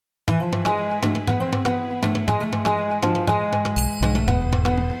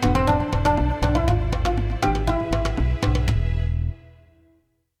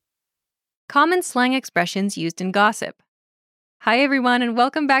common slang expressions used in gossip. Hi everyone and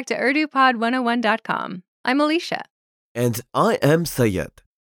welcome back to UrduPod101.com. I'm Alicia. And I am Sayed.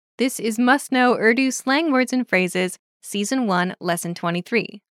 This is Must Know Urdu Slang Words and Phrases, Season 1, Lesson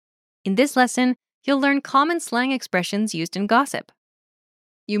 23. In this lesson, you'll learn common slang expressions used in gossip.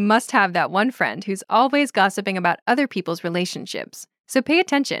 You must have that one friend who's always gossiping about other people's relationships, so pay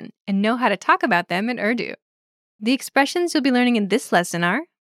attention and know how to talk about them in Urdu. The expressions you'll be learning in this lesson are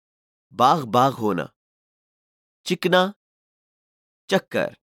बाग बाग होना, चिकना,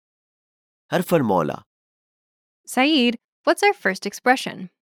 चक्कर, हरफन मौला. Saeed, what's our first expression?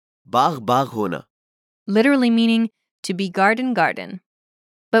 बाग बाग होना, Literally meaning to be garden.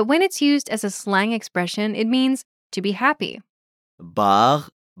 But when it's used as a slang expression, it means to be happy.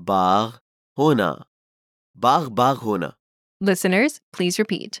 बाग बाग होना, बाग बाग होना, Listeners, please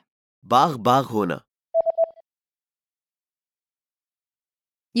repeat. बाग बाग होना.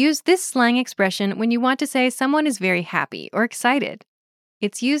 Use this slang expression when you want to say someone is very happy or excited.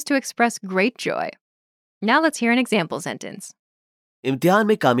 It's used to express great joy. Now let's hear an example sentence. इम्तिहान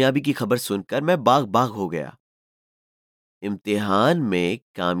में कामयाबी की खबर सुनकर मैं बाग बाग हो गया. इम्तिहान में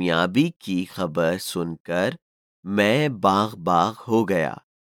कामयाबी की खबर सुनकर मैं बाग बाग हो गया.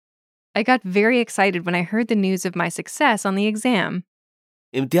 I got very excited when I heard the news of my success on the exam.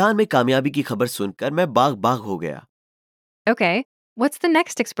 इम्तिहान में कामयाबी की खबर सुनकर मैं बाग बाग हो गया. Okay, what's the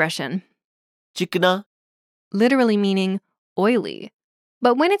next expression? चिकना, Literally meaning oily.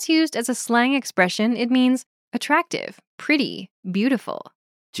 But when it's used as a slang expression, it means attractive, pretty, beautiful.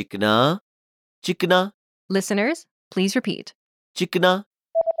 चिकना, चिकना, Listeners, please repeat. चिकना.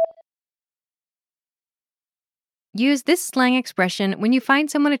 Use this slang expression when you find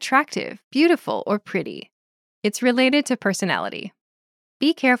someone attractive, beautiful, or pretty. It's related to personality.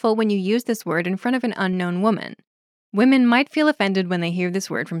 Be careful when you use this word in front of an unknown woman. Women might feel offended when they hear this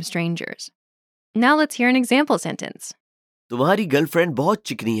word from strangers. Now let's hear an example sentence. तुम्हारी girlfriend बहुत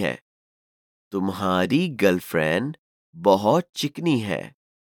चिकनी है. तुम्हारी girlfriend बहुत चिकनी है.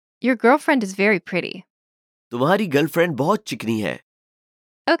 Your girlfriend is very pretty. तुम्हारी girlfriend बहुत चिकनी है.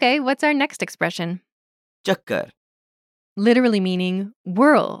 Okay, what's our next expression? चक्कर, Literally meaning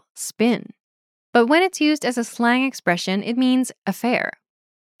whirl, spin. But when it's used as a slang expression, it means affair.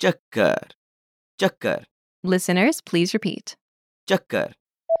 चक्कर, चक्कर, Listeners, please repeat. चक्कर.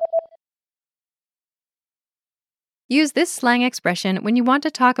 Use this slang expression when you want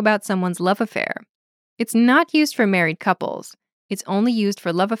to talk about someone's love affair. It's not used for married couples. It's only used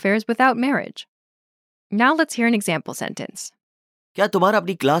for love affairs without marriage. Now let's hear an example sentence. क्या तुम्हारा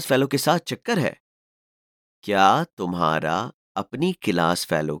अपनी class fellow के साथ चक्कर है? क्या तुम्हारा अपनी क्लास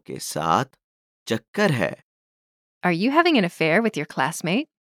फेलो के साथ चक्कर है? Are you having an affair with your classmate?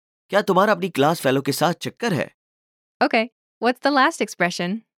 क्या तुम्हारा अपनी क्लास फेलो के साथ चक्कर है? Okay, what's the last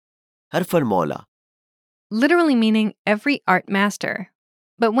expression? हरफन मौला, Literally meaning every art master.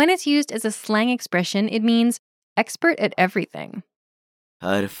 But when it's used as a slang expression, it means expert at everything.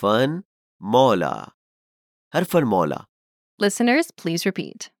 हरफन मौला, हरफन मौला, Listeners, please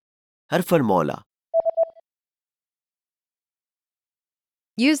repeat. हरफन मौला.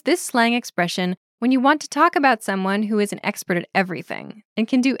 Use this slang expression when you want to talk about someone who is an expert at everything and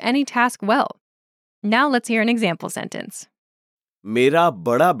can do any task well. Now let's hear an example sentence. मेरा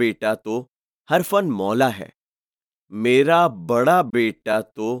बड़ा बेटा तो हरफन मौला है. मेरा बड़ा बेटा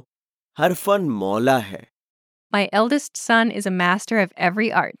तो हरफन मौला है. My eldest son is a master of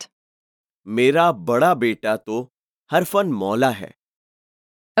every art. मेरा बड़ा बेटा तो हरफन मौला है.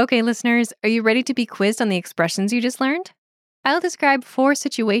 Okay, listeners, are you ready to be quizzed on the expressions you just learned? I'll describe 4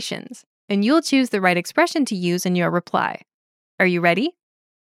 situations, and you'll choose the right expression to use in your reply. Are you ready?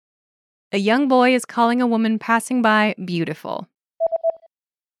 A young boy is calling a woman passing by beautiful.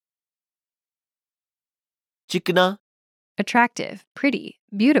 चिकना, Attractive, pretty,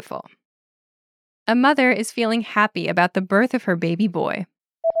 beautiful. A mother is feeling happy about the birth of her baby boy.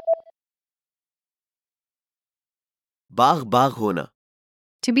 बाग बाग होना,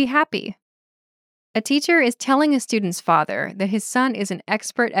 To be happy. A teacher is telling a student's father that his son is an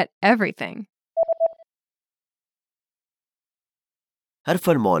expert at everything.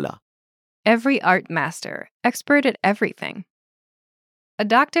 हरफन मौला, Every art master, expert at everything. A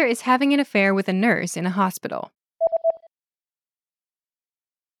doctor is having an affair with a nurse in a hospital.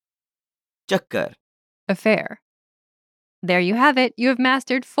 चक्कर. Affair. There you have it. You have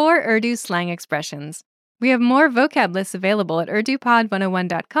mastered 4 Urdu slang expressions. We have more vocab lists available at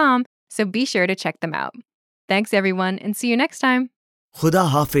UrduPod101.com, so be sure to check them out. Thanks, everyone, and see you next time. खुदा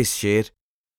हाफिज शेर.